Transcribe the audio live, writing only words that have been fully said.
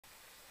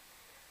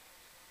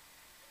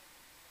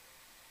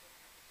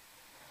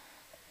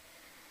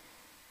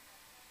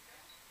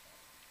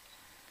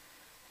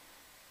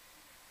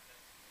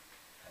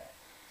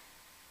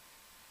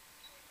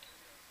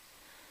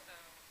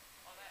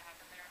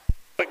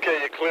Okay,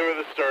 you're clear of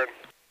the stern.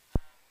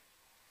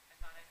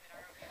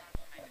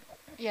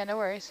 Yeah, no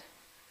worries.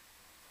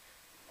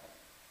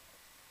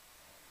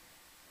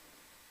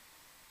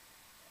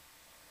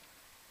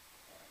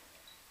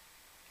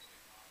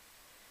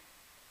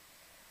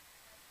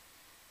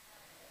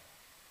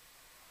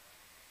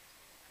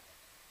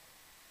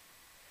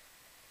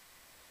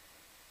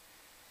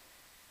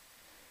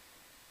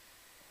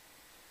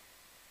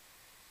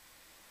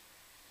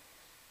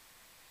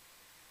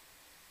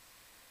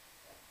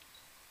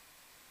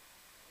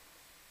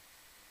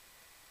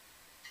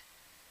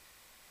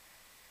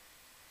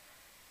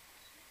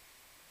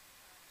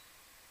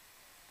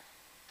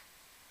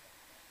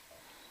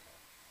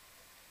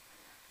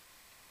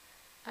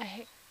 I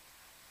hate.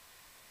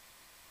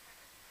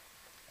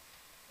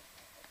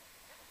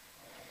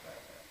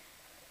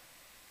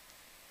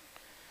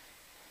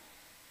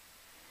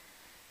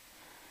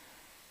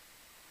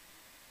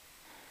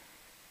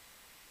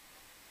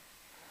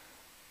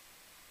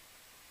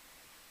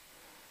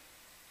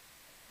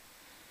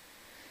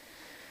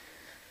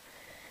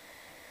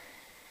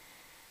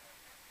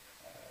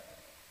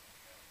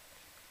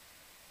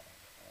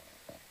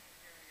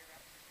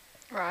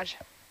 Raj.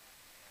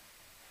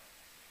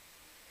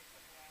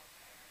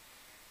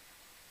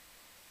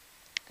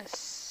 A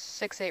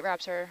 6-8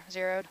 wraps are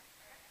zeroed.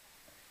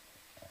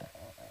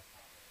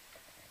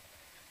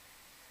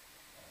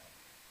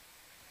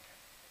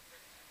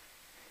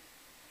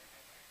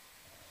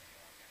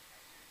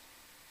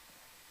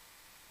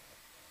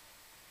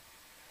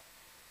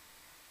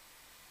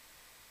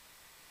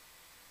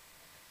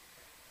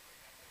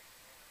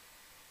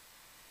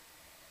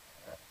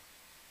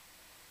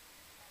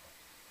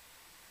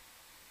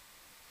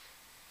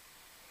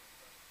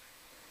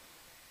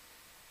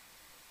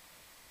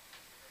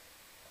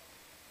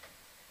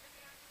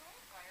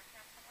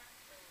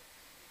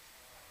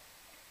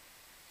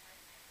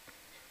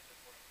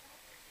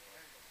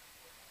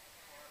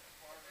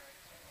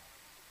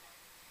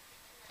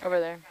 Over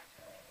there.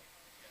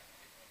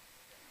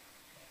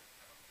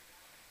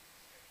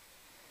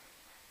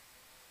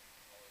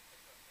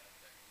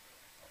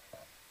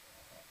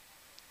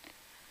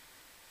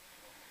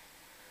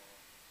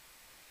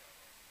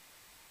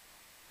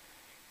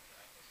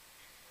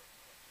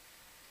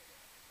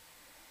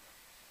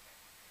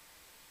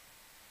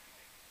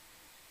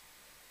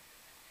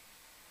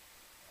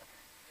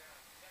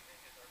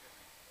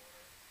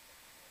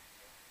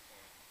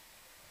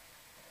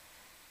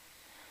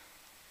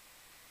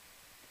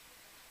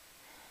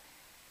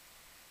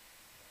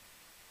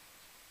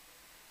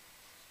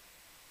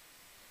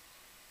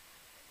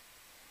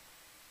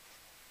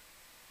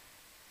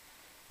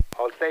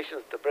 All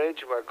stations, the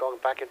bridge, we're going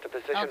back into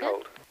position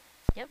hold.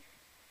 Yep.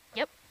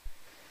 Yep.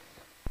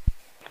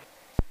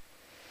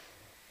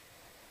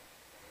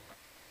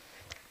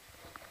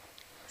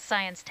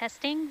 Science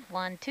testing,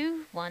 1,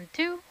 2, 1,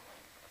 2.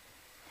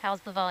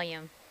 How's the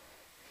volume?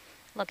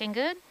 Looking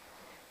good?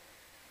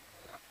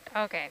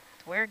 Okay,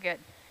 we're good.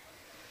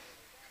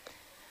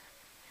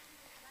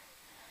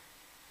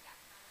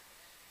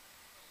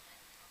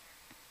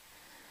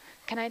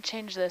 Can I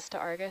change this to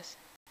Argus?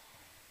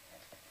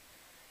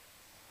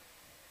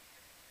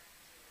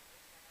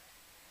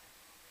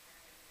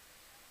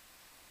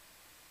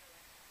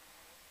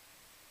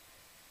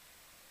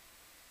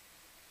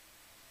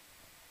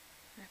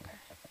 Okay.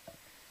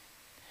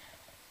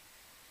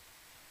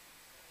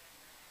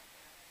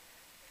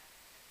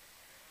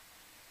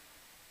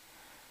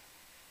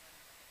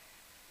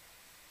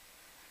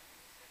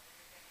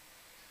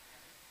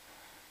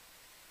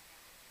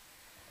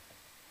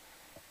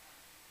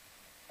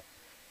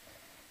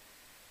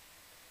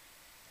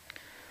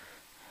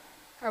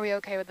 Are we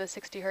okay with the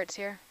 60 hertz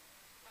here?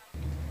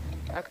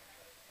 Okay.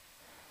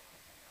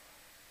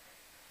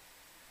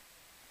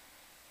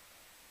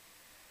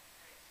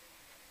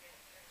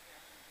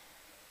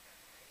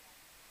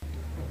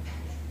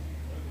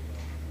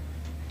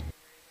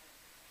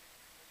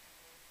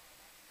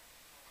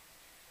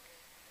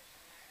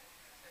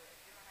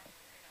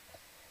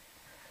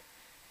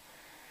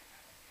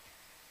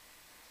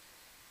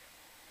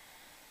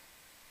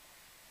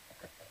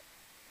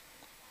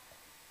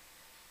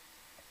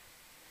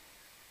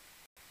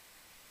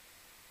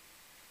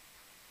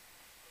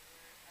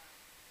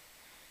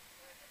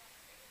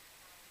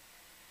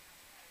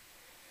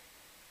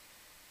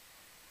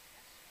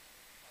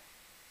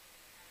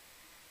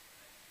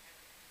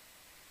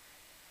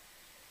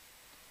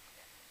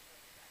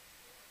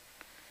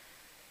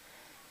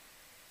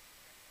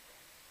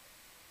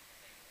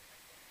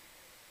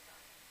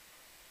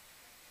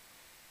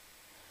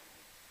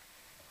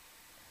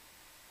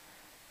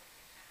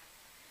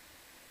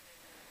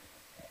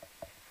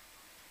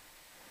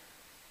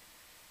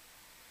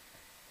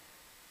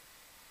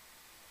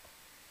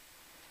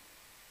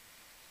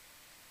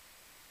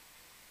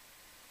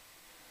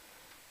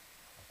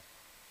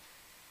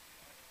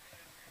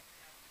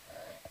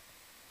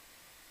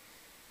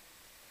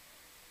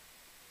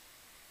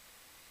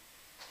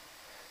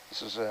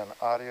 This is an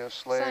audio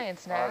slate.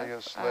 Science nav. Audio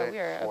slate We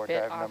are for a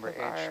bit dive off number of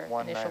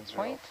our initial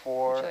point.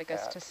 H1904 Would you like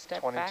us at to step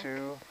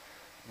 22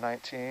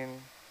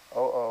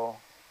 H1900.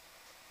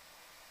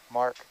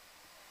 Mark.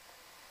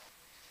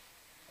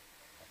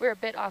 We're a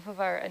bit off of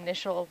our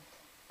initial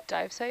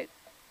dive site.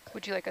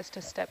 Would you like us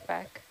to step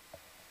back?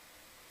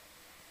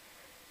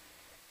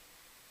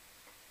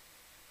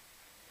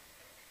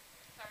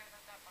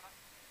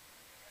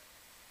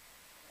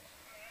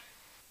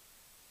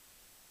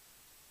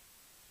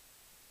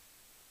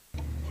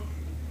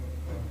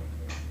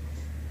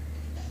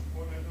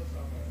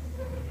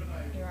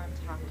 You're on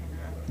talking.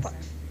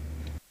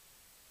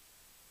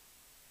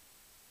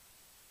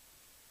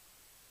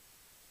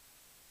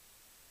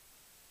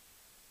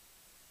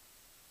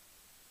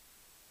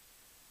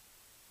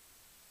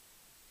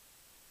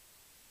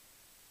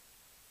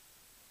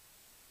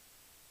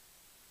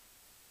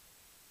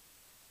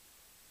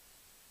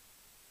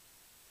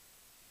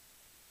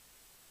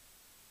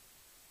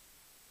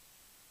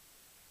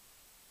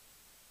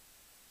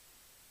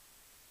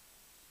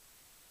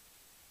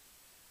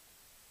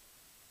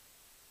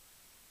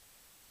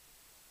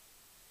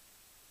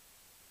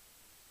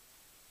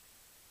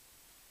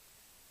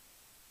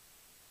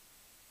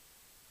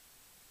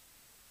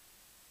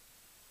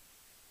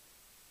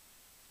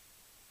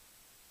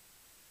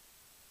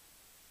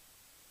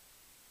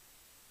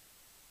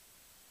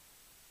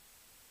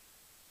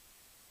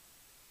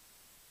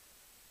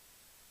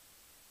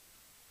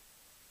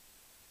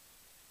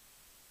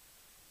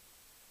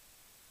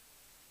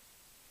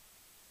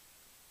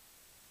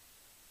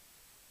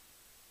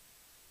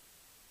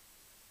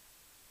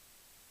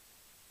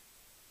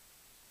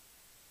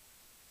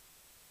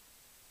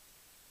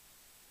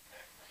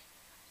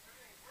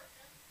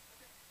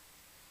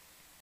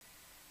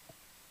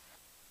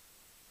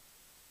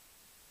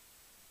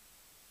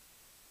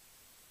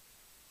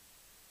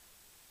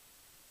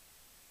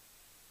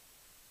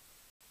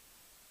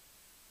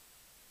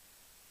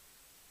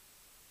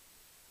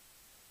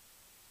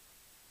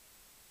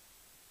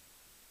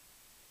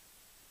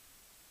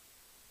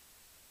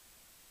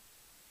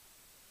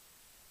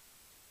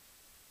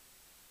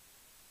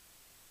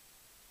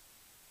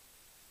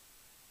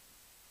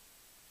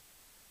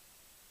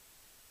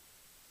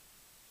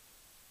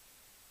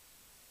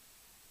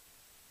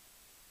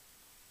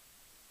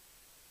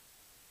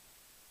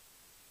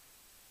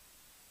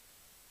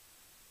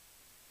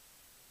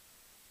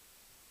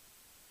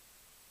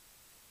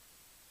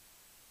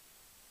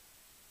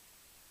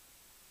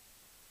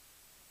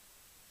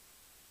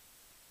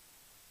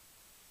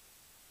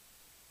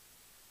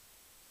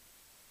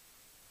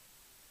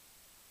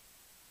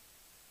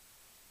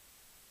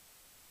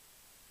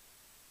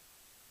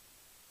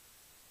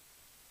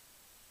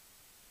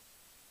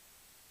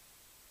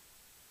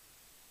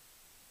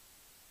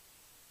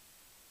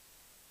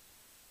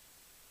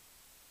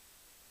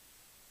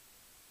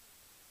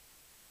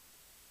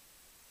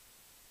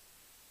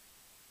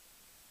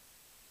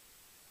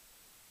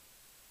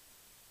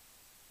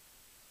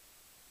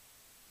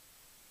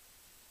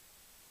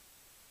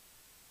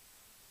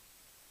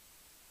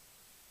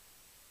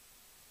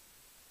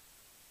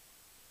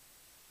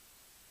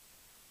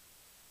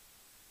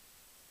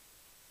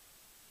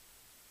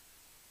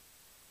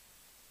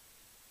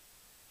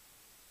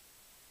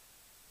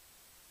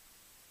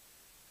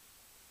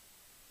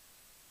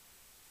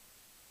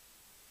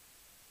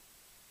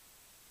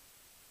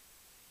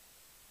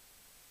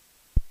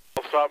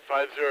 Stop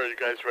 50, you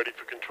guys ready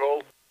for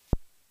control?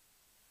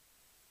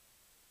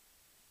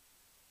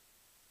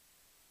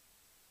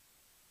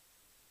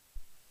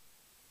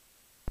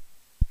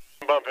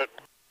 Bump it.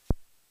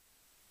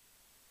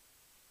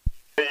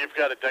 Hey, you've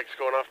got it, Dex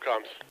going off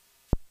comms.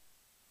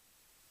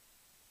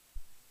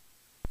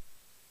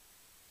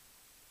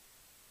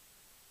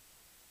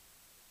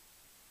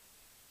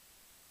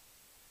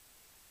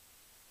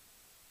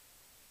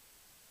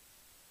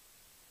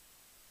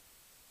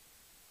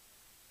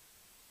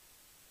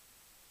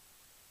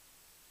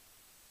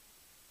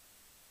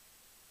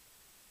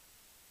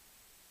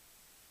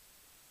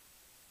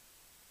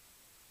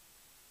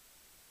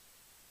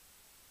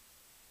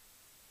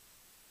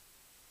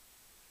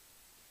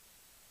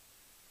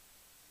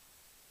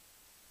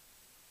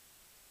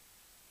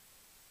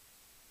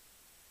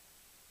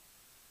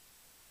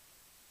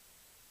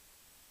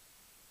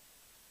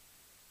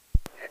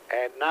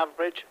 Nav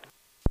bridge.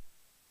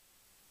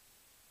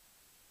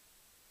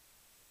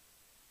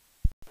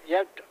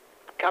 Yeah,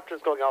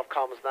 captain's going off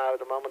comms now at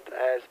the moment,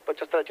 but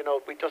just to let you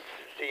know, we just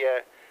see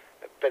a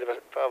bit of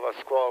a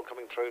squall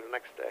coming through the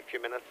next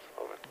few minutes.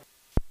 Over.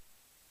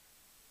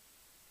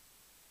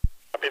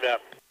 Copy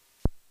that.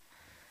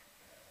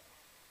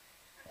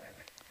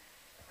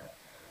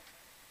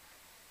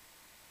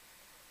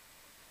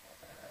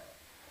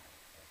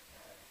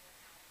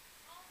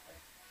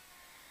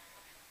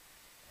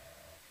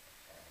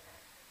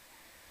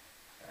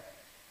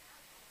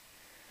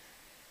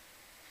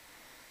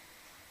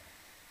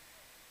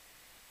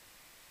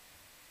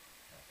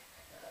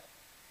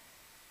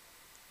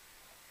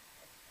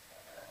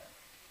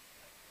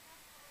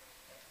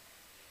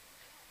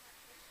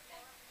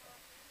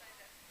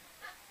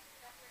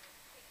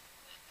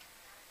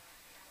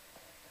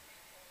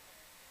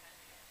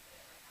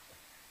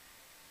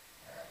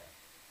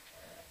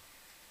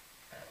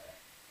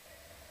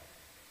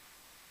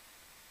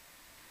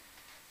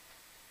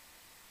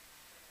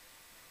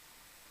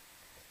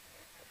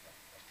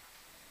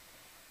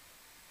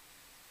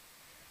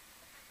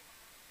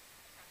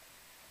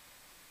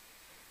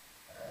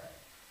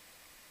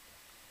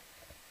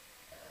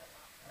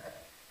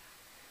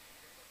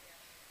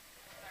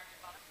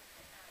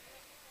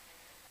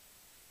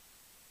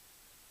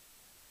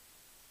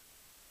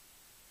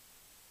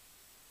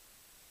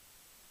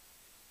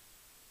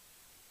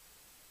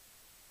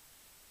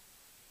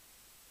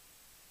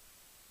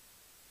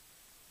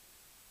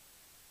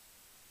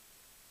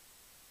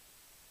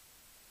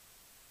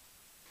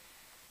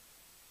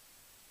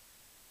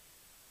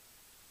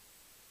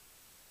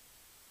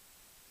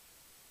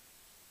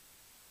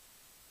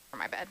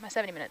 My bad, my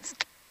 70 minutes.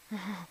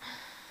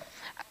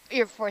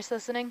 You're force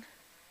listening?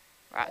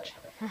 Raj.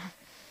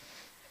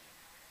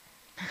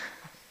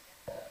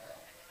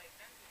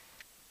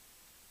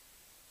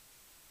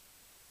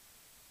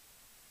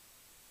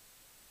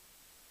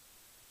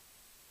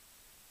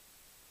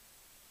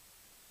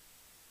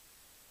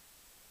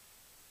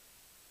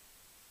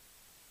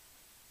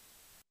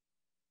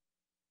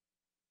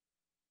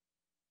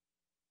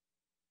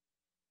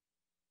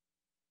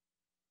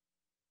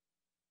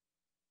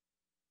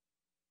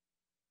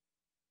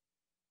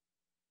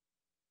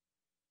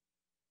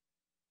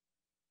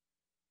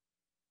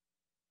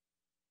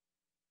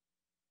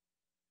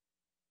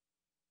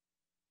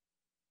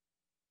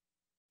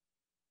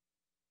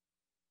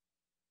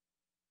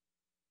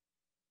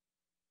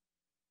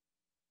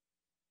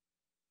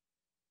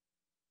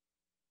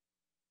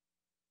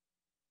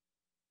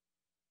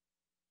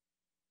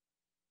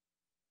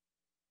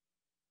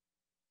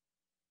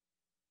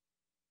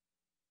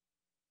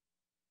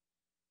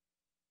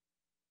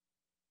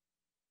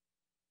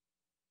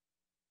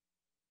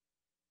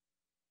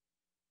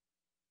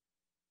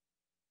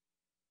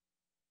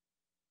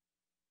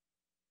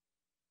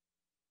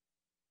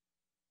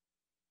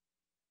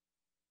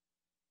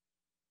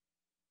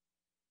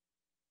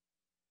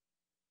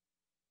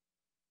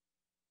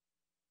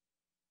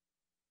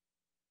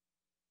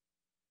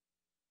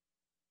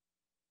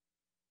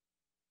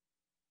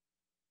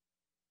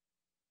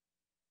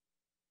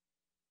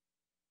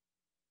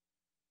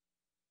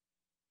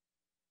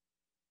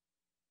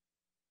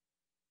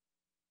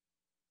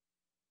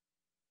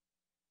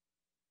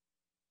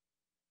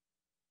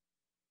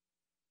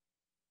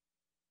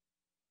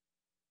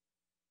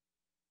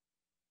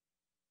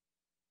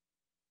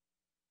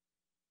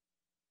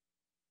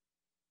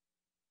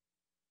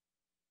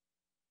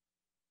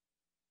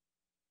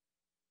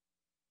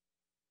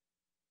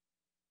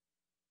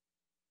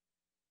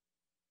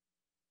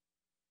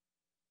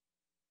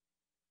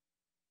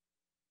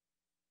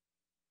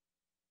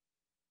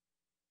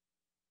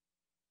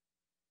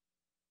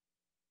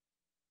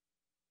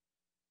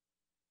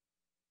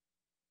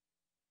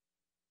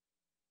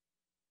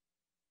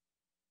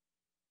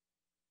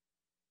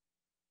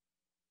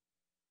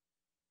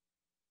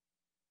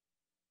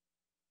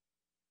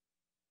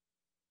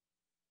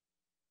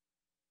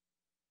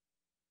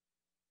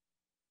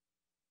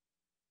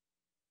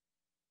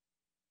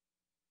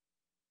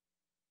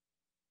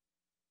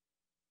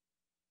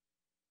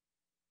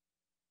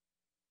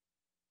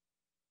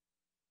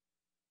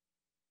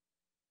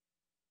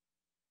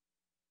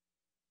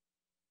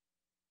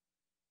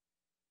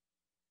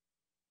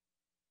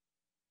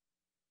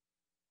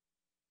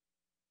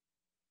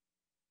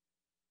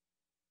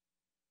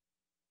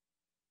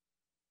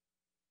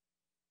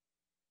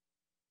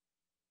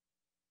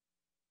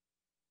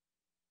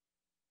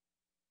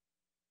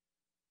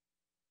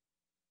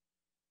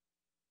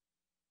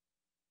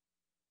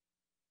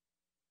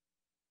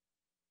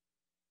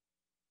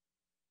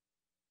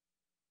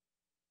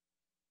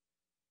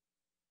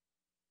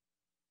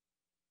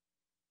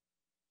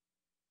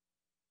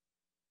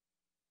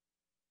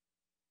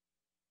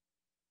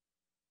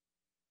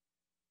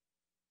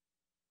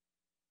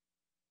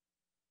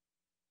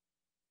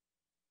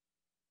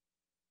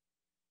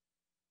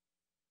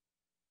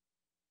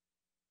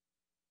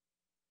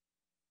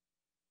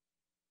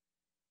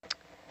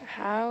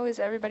 How is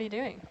everybody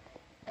doing?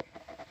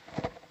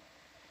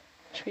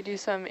 Should we do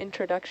some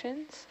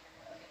introductions?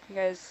 You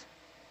guys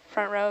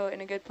front row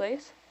in a good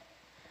place?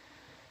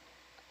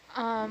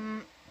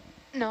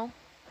 No.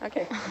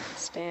 Okay,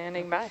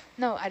 standing by.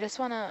 No, I just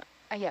want to,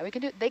 yeah, we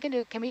can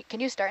do, can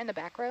you start in the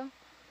back row?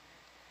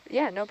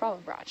 Yeah, no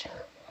problem. Raj.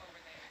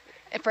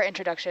 For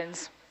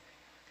introductions.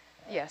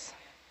 Yes.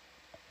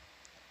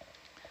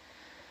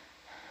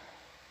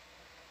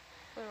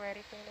 We're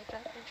ready for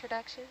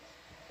introductions.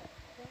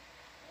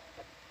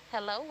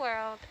 Hello,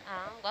 world.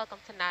 Welcome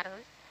to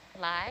Nautilus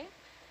Live.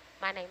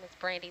 My name is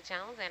Brandy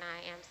Jones, and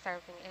I am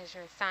serving as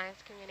your Science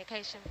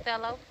Communication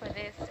Fellow for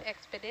this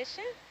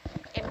expedition.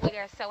 And we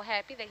are so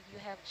happy that you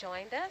have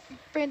joined us.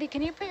 Brandy,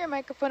 can you put your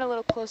microphone a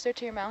little closer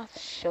to your mouth?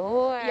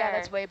 Sure. Yeah,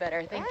 that's way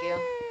better. Thank you.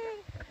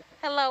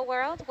 Hello,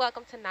 world.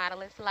 Welcome to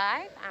Nautilus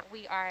Live.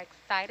 We are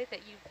excited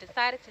that you've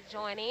decided to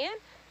join in.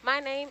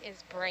 My name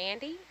is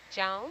Brandy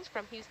Jones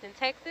from Houston,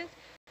 Texas,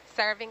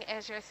 serving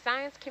as your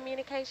Science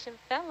Communication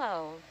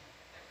Fellow.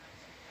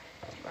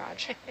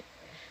 Raj.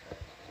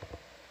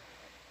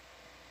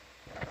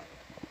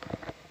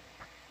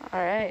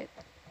 All right.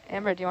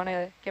 Amber, do you want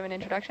to give an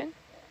introduction?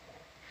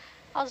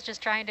 I was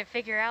just trying to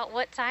figure out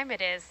what time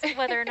it is,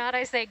 whether or not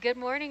I say good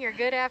morning or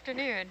good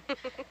afternoon.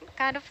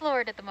 Kind of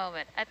floored at the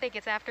moment. I think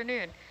it's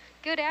afternoon.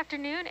 Good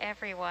afternoon,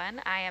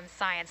 everyone. I am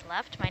Science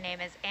Left. My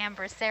name is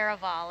Amber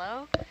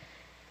Saravallo.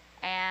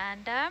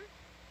 And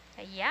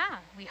yeah,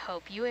 we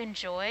hope you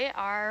enjoy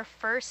our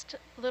first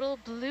little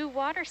blue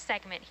water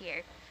segment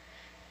here.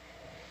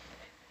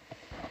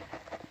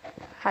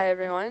 Hi,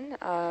 everyone.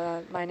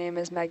 My name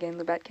is Megan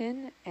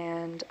Lubetkin,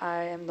 and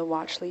I am the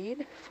watch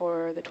lead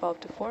for the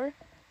 12-4.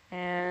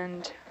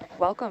 And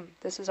welcome.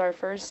 This is our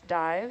first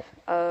dive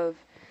of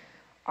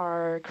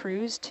our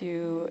cruise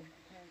to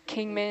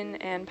Kingman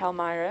and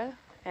Palmyra,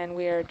 and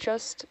we are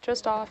just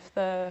off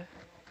the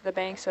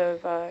banks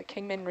of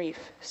Kingman Reef.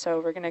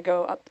 So we're going to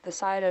go up the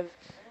side of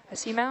a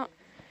seamount,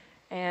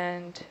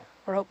 and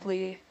we're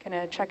hopefully going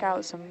to check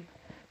out some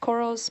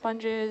corals,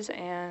 sponges,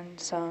 and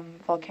some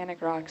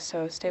volcanic rocks,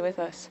 so stay with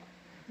us.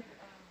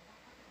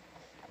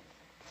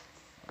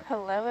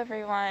 Hello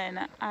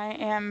everyone, I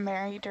am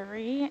Mary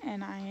DeRee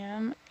and I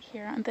am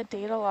here on the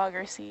data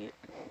logger seat.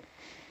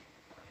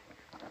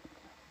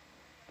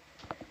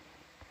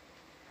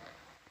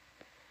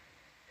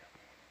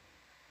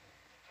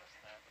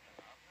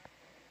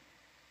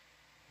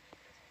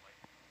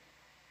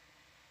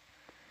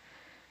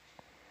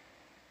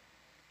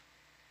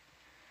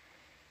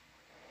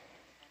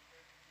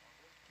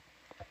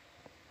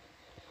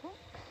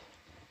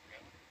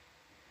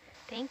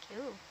 Thank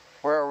you.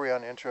 Where are we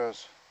on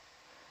intros?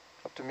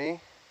 Up to me?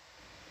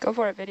 Go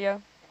for it,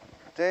 video.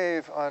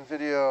 Dave on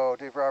video,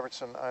 Dave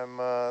Robertson. I'm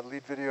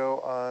lead video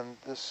on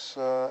this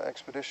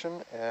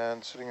expedition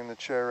and sitting in the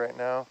chair right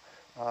now.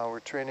 We're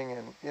training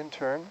an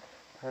intern.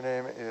 Her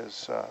name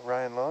is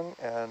Ryan Lung,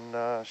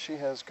 and she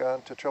has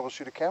gone to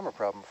troubleshoot a camera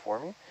problem for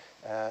me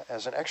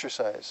as an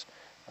exercise.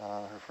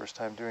 Her first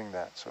time doing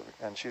that,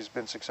 and she's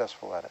been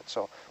successful at it.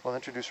 So we'll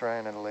introduce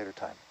Ryan at a later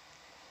time.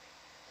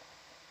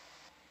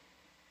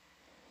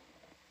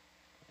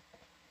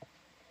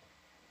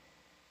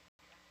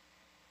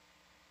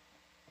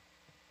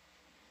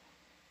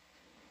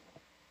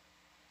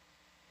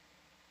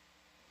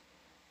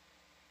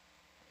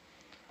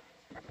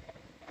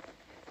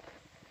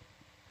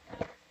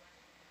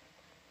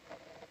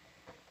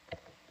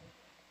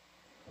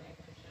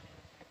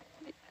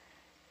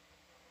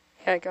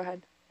 Yeah, go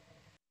ahead.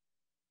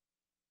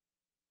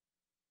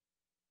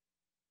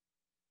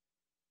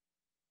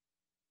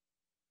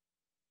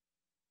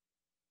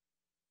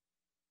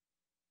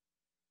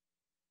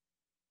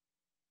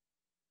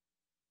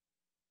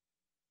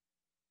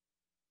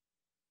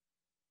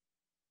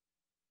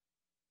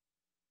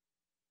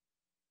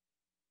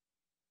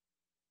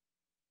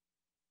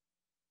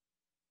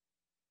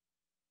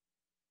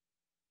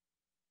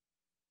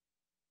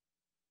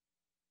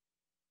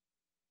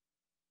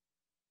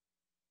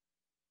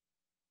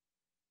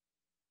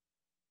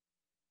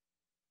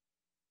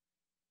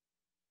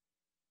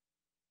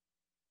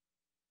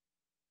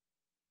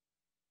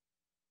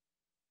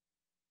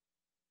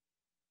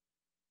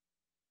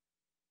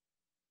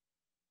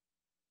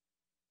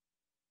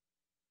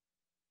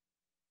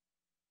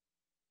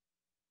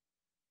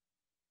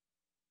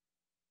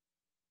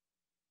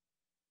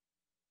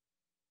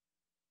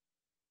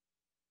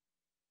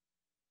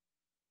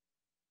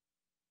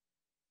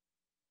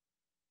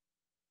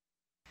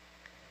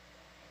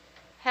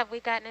 Have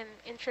we gotten an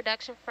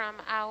introduction from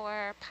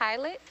our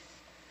pilots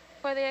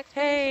for the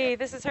expedition? Hey,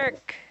 this is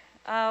Herc.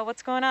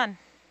 What's going on?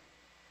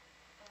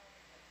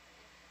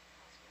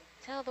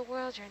 Tell the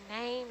world your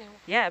name and...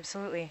 Yeah,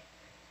 absolutely.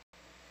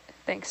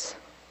 Thanks.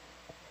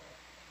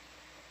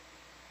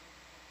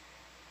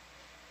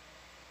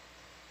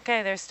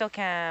 Okay, there's still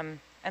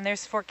cam, and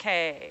there's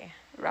 4K.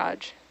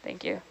 Raj,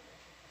 thank you.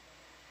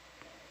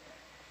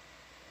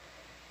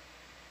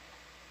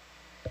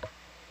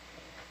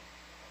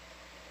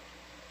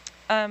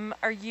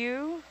 Are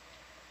you,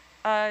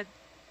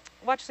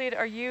 watch lead,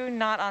 are you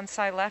not on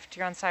side left?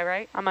 You're on side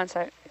right? I'm on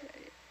side,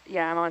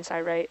 yeah, I'm on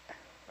side right.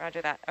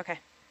 Roger that, okay.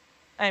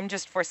 I'm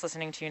just force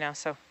listening to you now,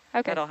 so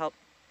Okay. that'll help.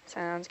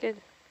 Sounds good.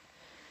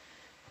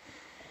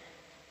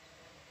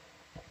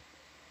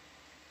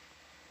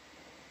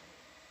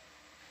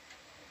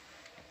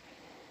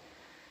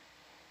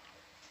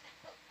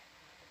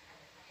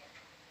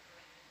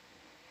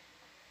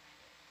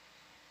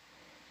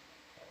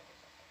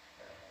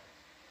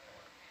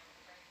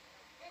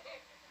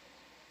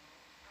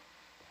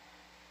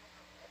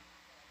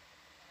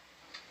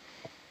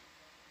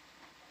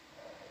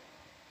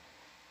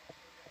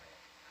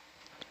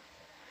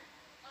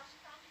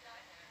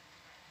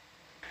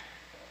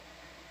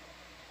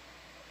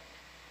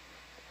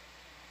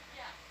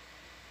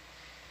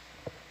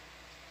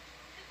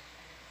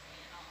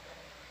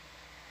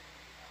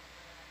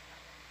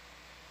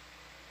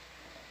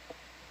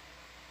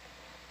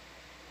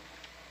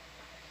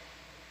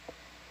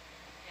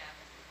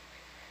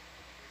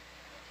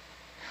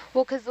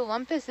 Well, because the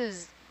Lumpus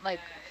is like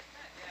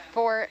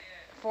four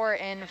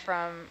in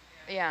from,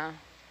 yeah.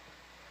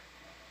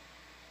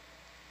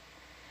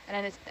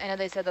 And I know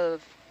they said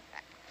the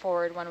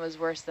forward one was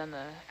worse than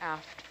the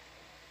aft.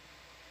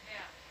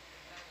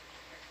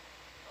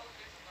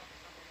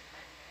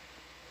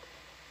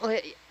 Well,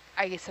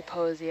 I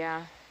suppose,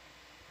 yeah.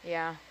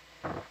 Yeah.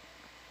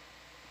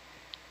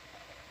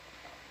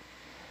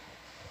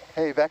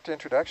 Hey, back to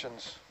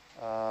introductions.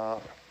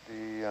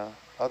 The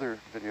other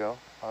video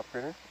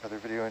operator, other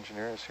video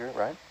engineer is here,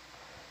 Ryan.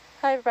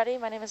 Hi everybody,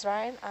 my name is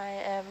Ryan. I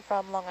am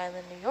from Long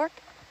Island, New York,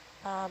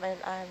 and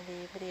I'm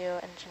the video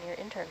engineer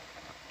intern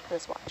for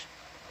this watch.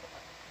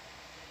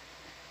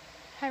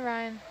 Hi,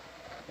 Ryan.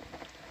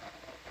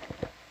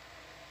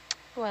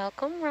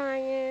 Welcome,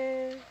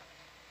 Ryan.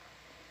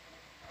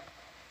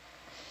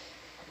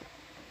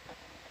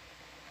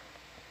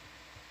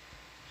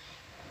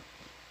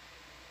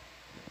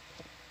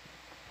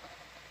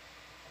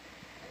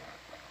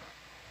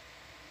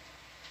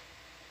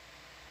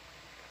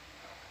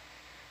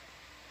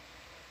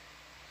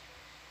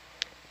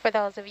 For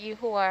those of you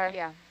who are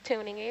Yeah.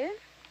 tuning in.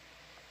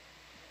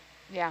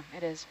 Yeah,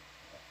 it is.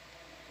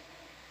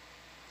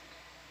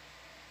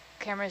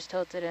 Camera's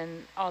tilted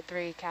and all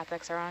 3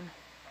 cathodics are on.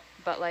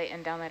 Butt light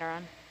and downlight are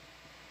on.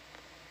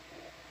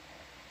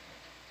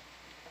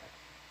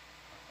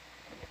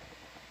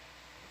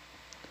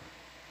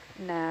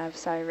 Nav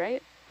side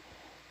right.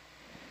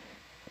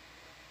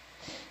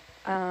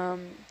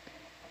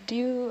 Do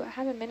you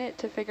have a minute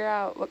to figure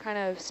out what kind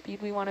of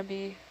speed we want to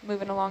be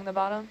moving along the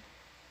bottom?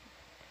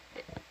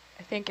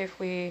 I think if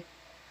we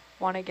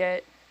want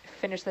to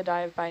finish the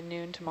dive by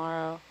noon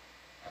tomorrow,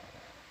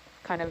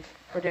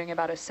 we're doing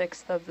about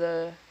 1/6 of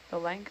the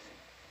length.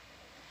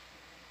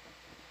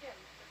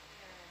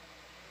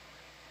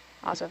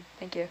 Awesome,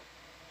 thank you.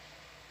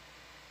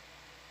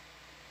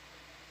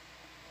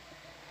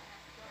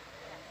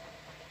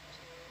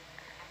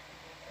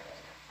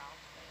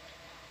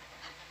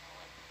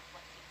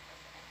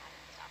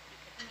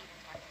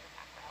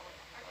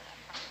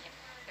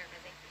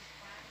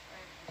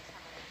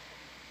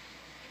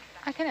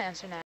 I can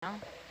answer now.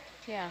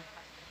 Yeah.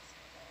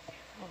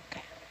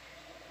 Okay.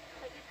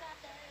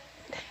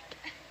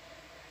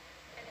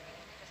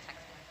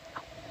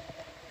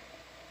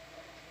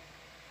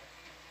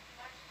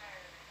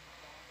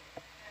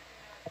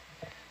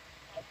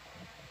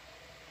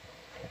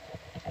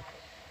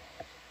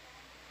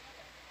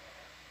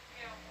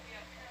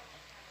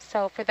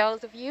 So for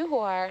those of you who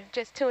are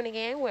just tuning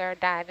in, we're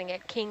diving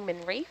at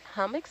Kingman Reef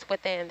hummocks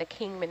within the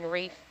Kingman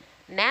Reef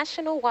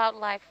National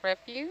Wildlife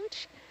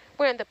Refuge.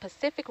 We're in the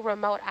Pacific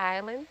Remote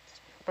Islands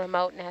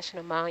Remote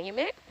National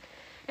Monument,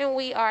 and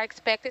we are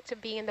expected to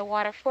be in the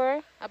water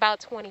for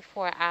about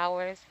 24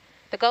 hours.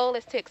 The goal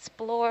is to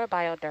explore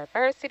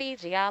biodiversity,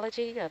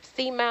 geology of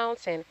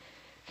seamounts, and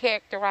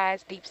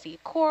characterize deep-sea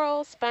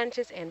corals,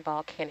 sponges, and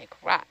volcanic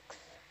rocks.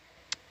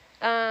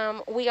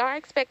 We are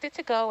expected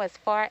to go as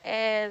far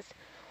as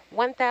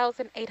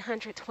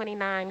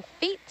 1,829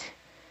 feet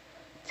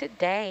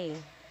today.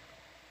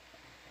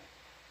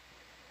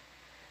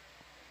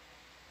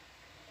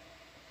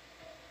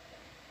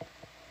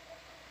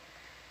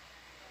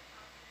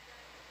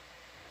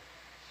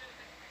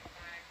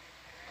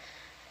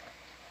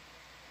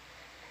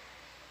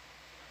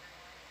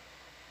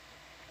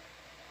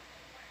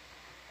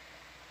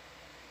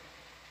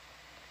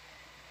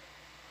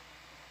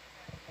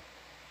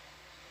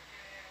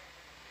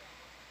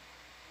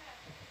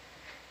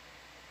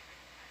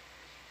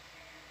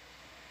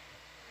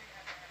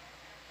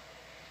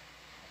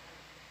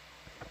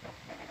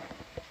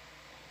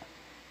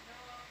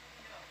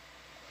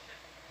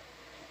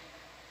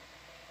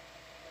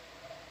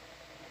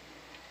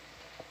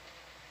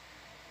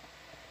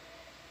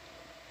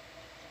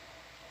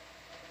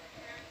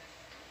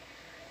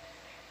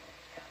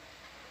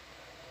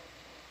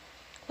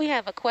 We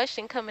have a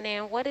question coming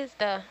in. What is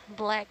the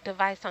black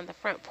device on the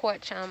front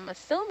porch? I'm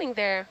assuming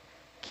they're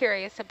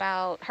curious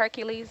about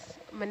Hercules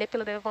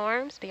manipulative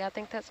arms. Do y'all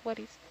think that's what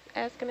he's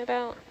asking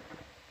about?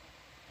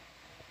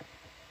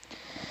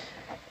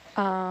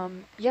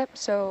 Yep,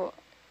 so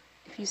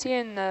if you see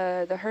in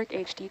the Herc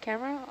HD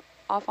camera,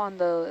 off on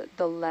the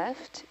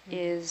left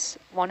is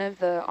one of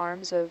the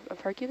arms of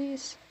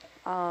Hercules.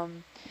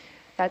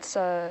 That's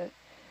a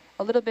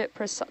little bit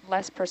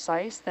less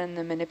precise than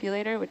the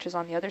manipulator, which is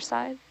on the other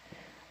side.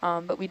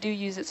 But we do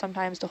use it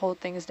sometimes to hold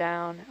things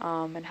down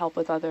and help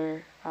with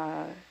other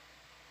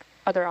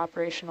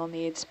operational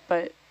needs.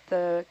 But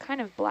the kind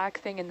of black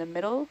thing in the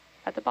middle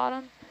at the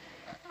bottom,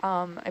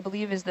 I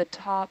believe is the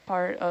top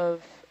part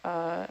of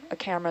a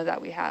camera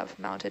that we have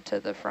mounted to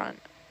the front.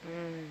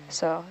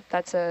 So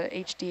that's a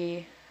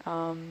HD,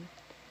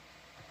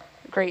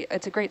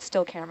 it's a great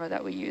still camera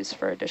that we use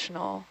for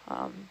additional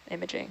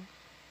imaging.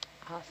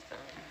 Awesome.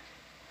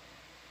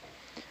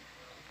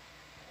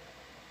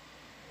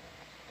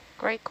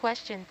 Great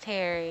question,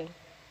 Terry.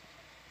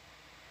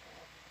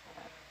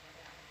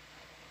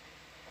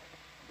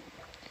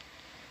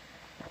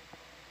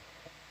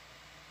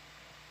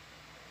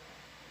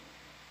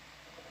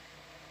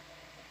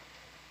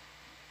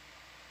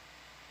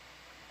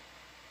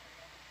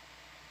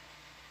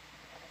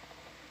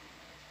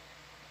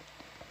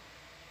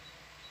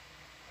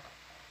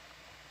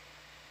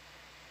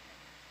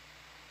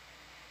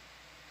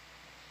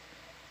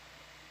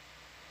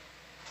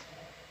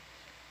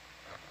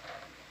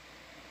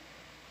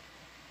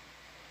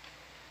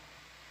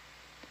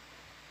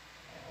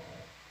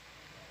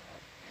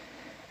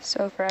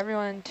 So for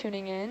everyone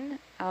tuning in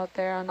out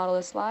there on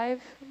Nautilus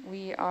Live,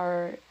 we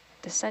are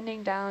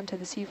descending down to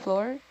the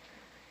seafloor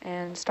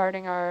and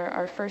starting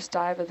our first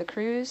dive of the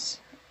cruise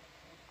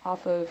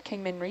off of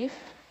Kingman Reef.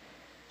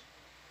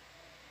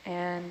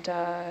 And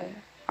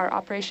our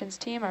operations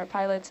team, our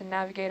pilots and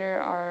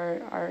navigator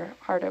are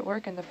hard at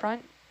work in the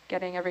front,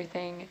 getting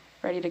everything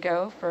ready to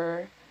go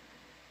for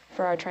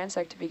our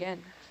transect to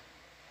begin.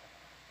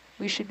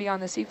 We should be on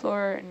the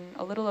seafloor in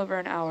a little over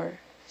an hour,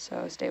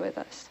 so stay with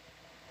us.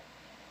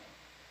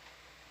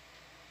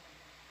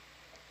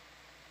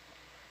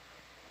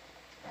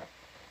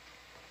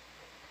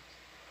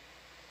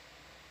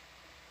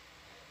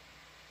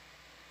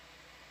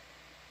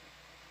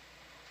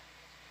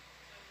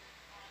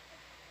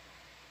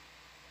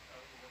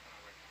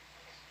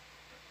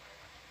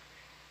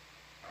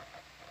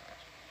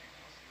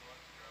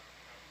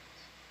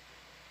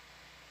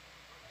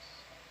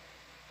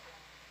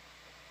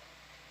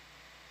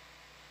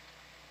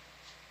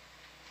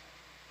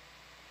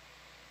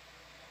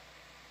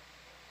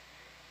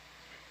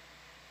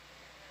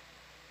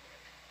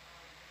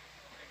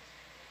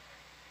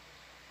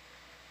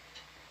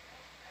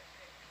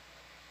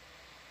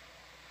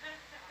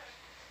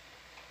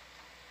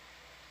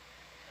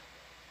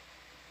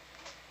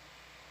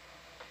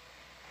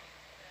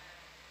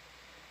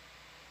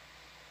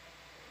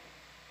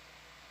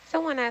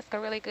 Someone asked a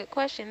really good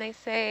question. They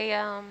say,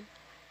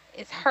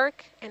 is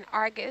Herc and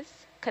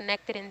Argus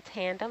connected in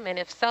tandem? And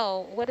if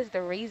so, what is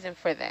the reason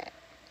for that?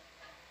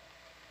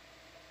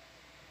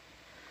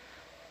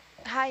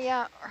 Hi,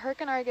 yeah,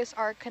 Herc and Argus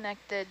are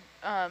connected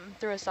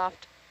through a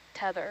soft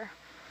tether.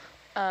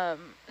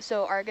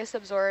 So Argus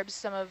absorbs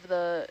some of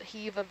the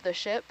heave of the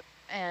ship,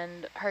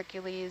 and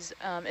Hercules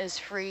is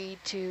free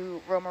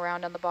to roam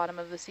around on the bottom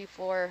of the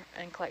seafloor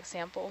and collect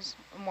samples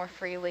more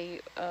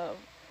freely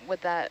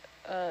with that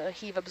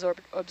heave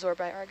absorbed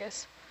by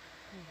Argus.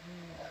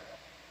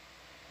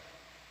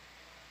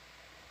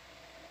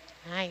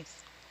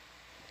 Nice.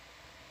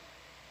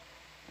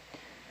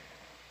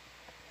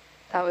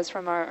 That was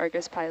from our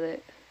Argus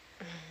pilot,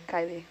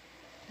 Kylie.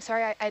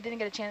 Sorry, I didn't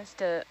get a chance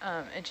to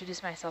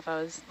introduce myself.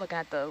 I was looking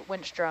at the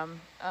winch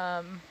drum.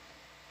 I'm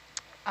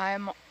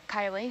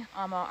Kylie.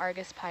 I'm an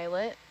Argus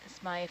pilot.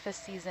 It's my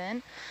 5th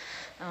season.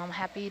 I'm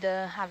happy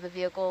to have the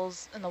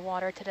vehicles in the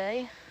water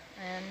today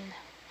and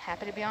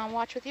happy to be on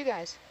watch with you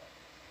guys.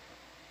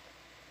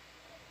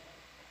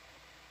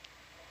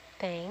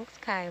 Thanks,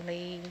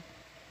 Kylie.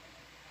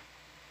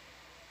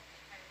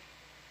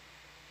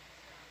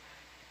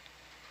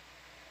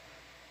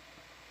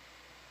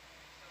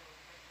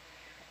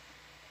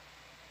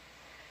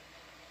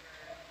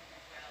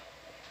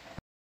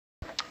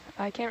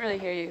 I can't really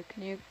hear you.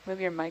 Can you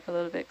move your mic a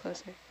little bit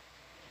closer?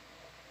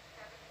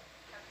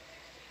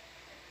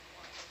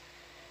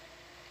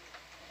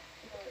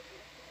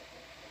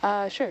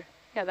 Sure.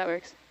 Yeah, that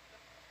works.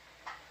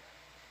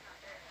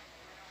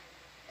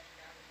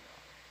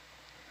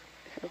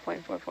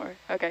 .44.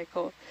 Okay,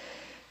 cool.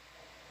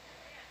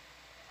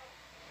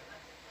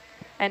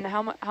 And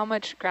how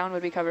much ground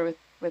would we cover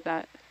with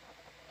that?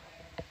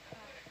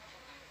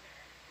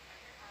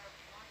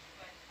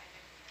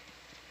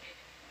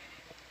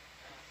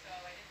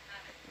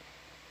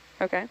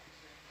 Okay.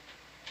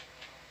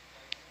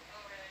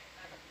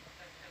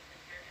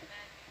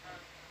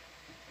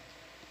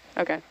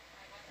 Okay.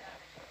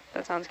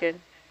 That sounds good.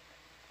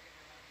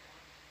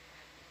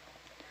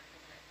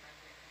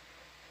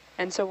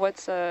 And so what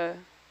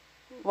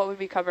would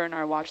we cover in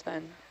our watch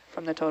then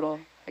from the total?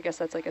 I guess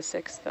that's like a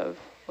 1/6 of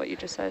what you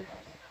just said.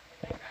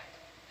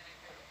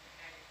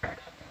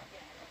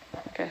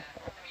 Okay.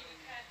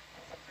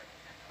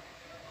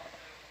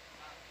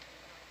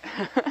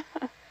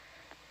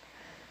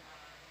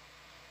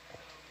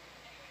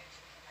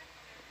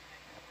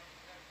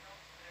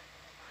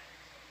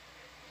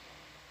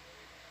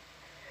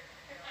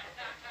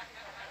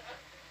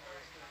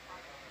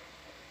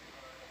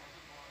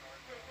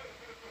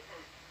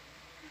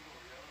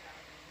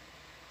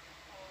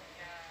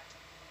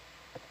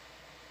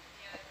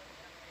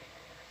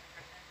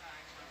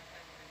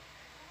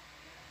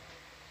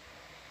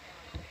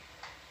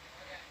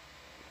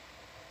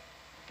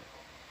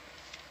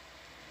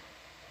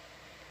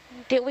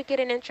 Did we get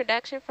an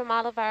introduction from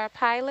all of our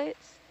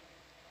pilots?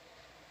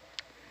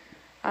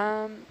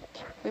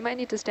 We might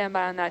need to stand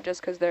by on that just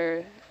because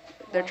they're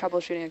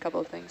troubleshooting a couple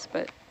of things,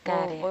 but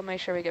we'll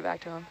make sure we get back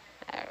to them.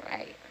 All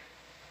right.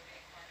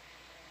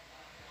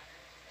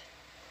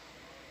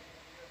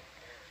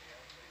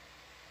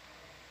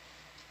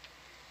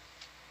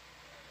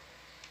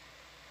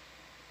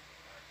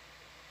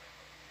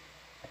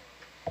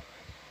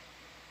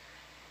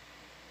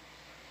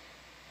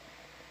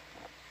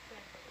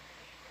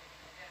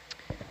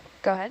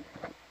 Go ahead.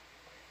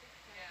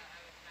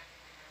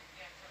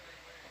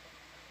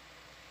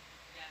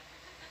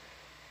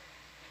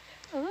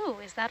 Ooh,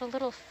 is that a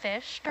little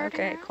fish starting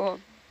Okay, out? cool.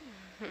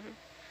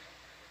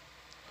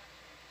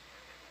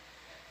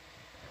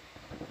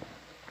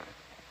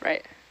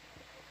 Right.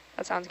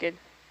 That sounds good.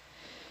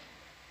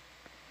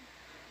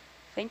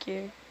 Thank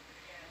you.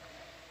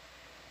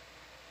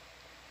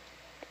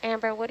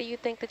 Amber, what do you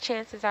think the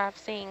chances are of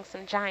seeing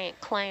some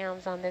giant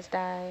clams on this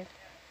dive?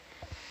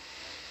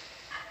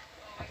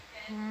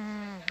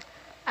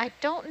 I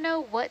don't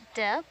know what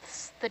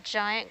depths the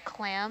giant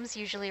clams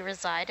usually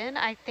reside in.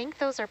 I think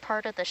those are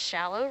part of the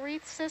shallow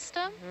reef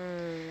system.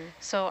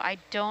 So I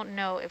don't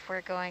know if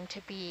we're going to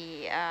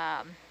be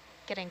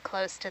getting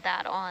close to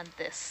that on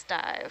this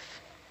dive.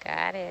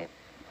 Got it.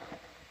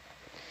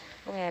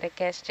 We had a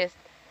guest just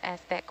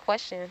ask that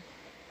question.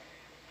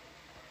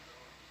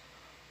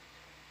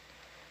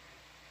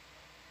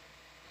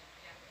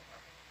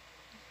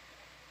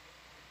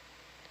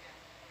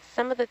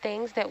 Some of the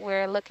things that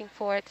we're looking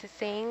forward to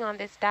seeing on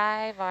this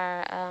dive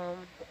are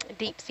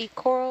deep sea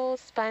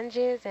corals,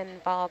 sponges,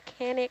 and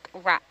volcanic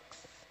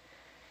rocks.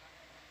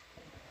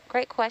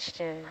 Great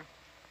question.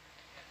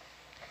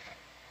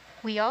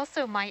 We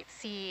also might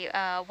see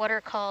what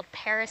are called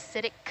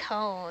parasitic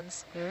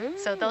cones.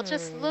 So they'll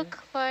just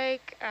look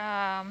like,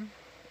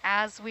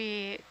 as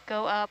we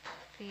go up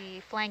the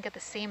flank of the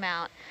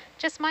seamount,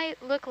 just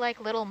might look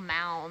like little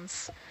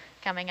mounds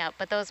coming up,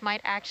 but those might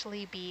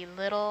actually be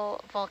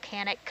little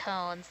volcanic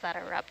cones that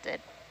erupted.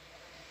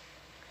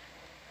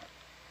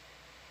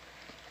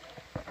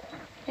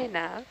 Hey,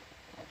 Nav.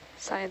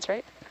 Science,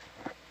 right?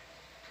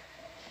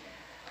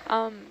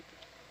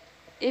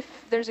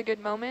 if there's a good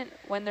moment,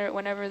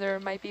 whenever there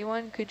might be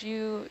one, could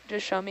you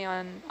just show me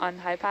on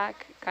HiPAC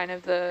kind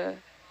of the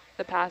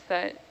path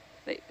that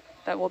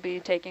we'll be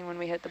taking when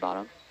we hit the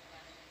bottom?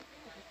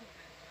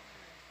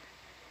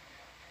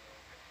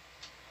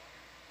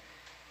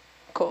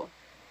 Cool.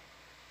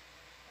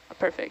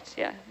 Perfect.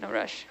 Yeah, no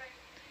rush.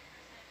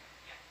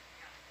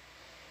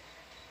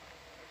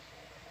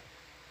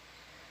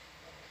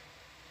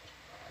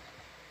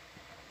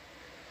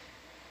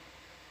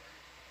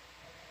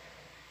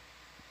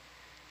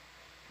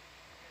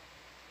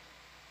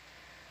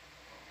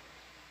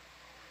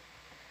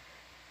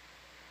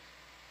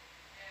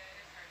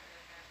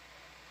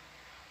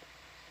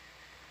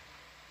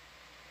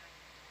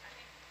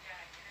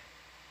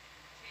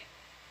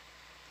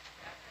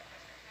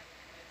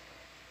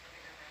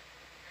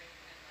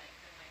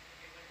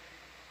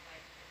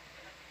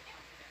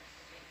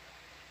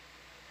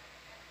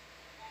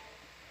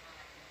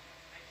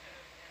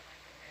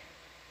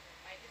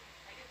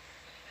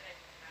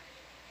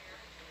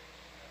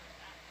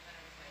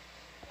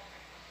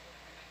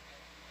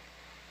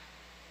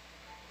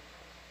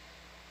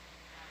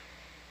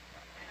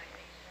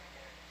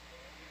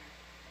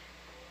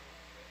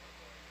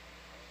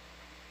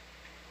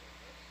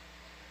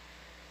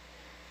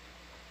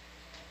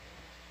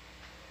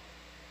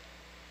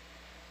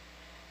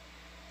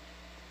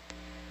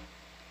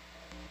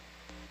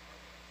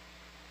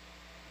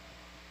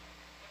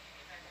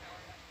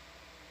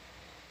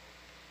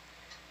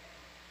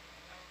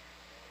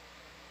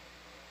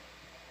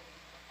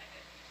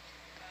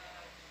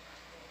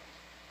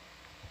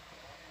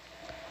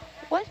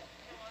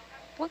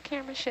 What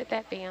camera should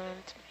that be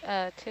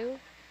on, too?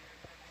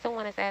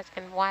 Someone is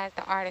asking, why is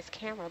the artist's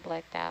camera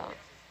blacked out?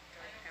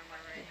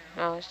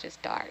 Oh, it's just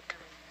dark.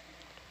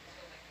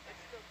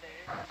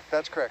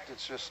 That's correct.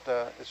 It's just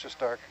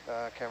dark.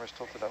 Camera's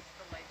tilted up,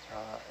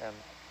 and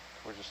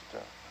we're just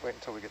waiting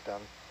until we get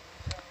down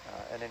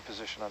and in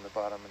position on the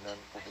bottom, and then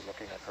we'll be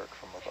looking at Herc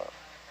from above.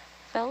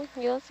 So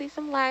you'll see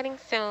some lighting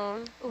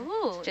soon.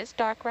 Ooh. It's just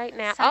dark right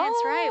now. Science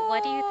right.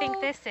 What do you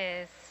think this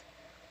is?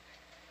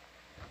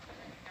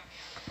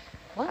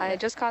 What? I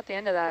just caught the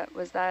end of that.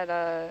 Was that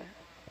a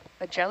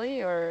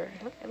jelly or?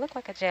 It looked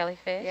like a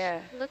jellyfish.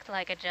 Yeah. Looked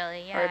like a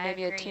jelly, yeah. Or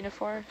maybe I a agree.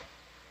 ctenophore.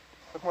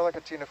 Look more like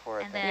a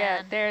ctenophore, I And think.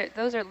 Yeah,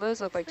 those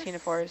look like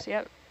ctenophores.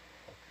 Yep.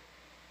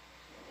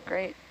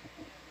 Great.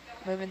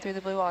 Moving through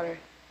the blue water.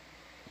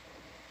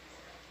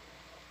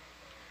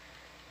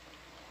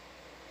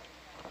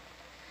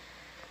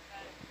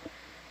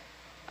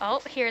 Oh,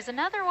 here's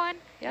another one.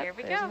 Yep, Here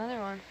we there's go. another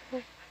one.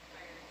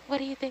 What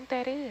do you think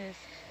that is?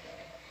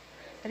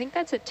 I think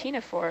that's a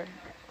ctenophore.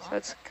 So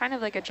it's kind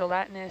of like a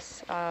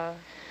gelatinous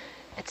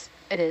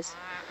It is.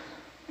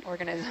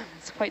 organism.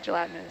 It's quite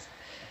gelatinous.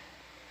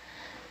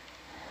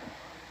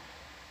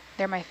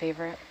 They're my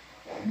favorite.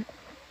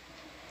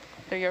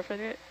 They're your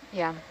favorite?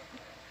 Yeah.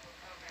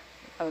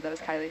 Oh, that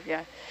was Kylie.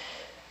 Yeah.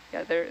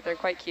 Yeah, they're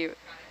quite cute.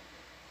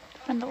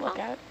 Fun to look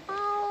at.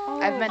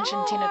 I've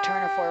mentioned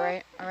Ctenophore,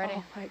 right, already?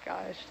 Oh my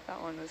gosh,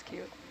 that one was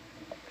cute.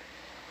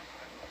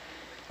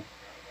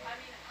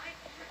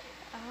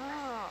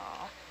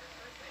 Oh.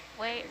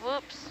 Wait,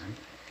 whoops.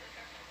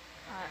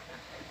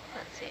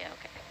 Let's see,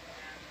 okay.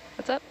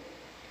 What's up?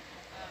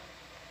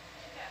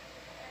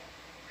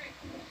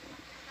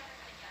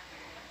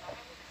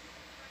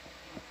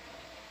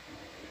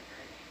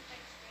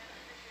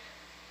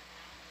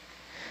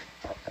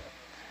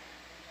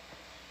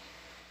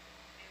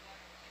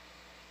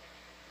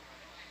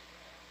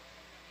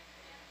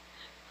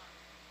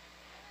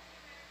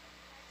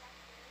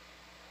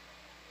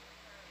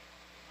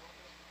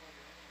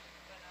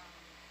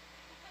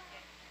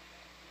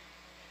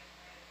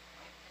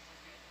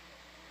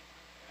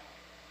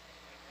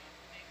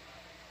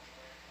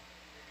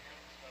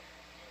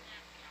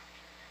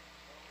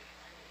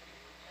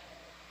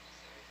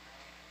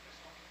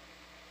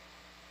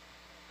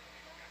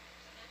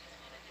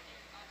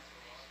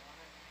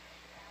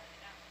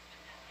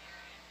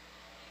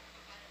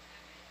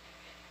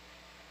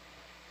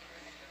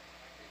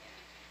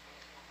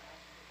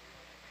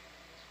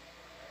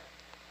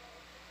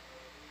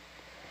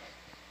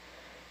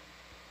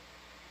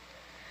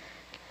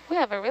 We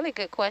have a really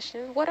good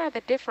question. What are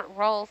the different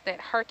roles that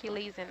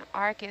Hercules and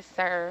Argus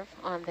serve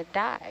on the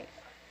dive?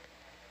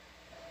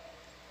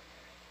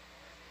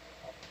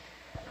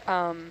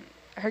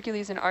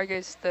 Hercules and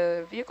Argus,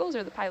 the vehicles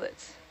or the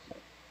pilots?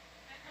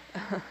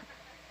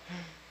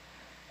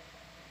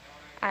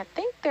 I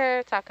think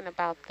they're talking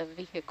about the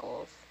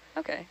vehicles.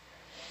 Okay.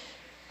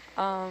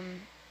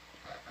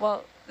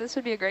 Well, this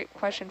would be a great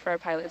question for our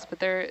pilots, but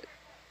they're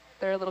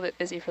a little bit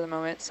busy for the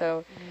moment.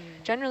 So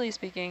generally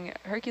speaking,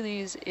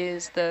 Hercules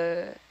is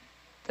the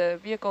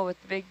vehicle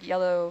with the big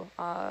yellow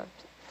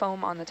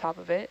foam on the top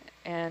of it,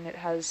 and it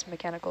has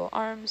mechanical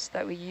arms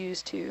that we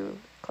use to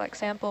collect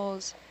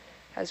samples,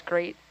 has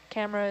great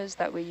cameras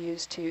that we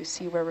use to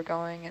see where we're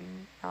going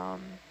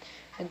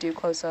and do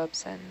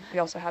close-ups, and we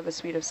also have a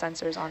suite of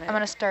sensors on it. I'm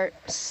going to start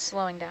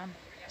slowing down.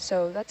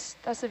 So that's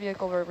the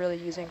vehicle we're really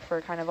using for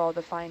kind of all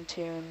the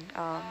fine-tune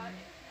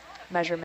measurement.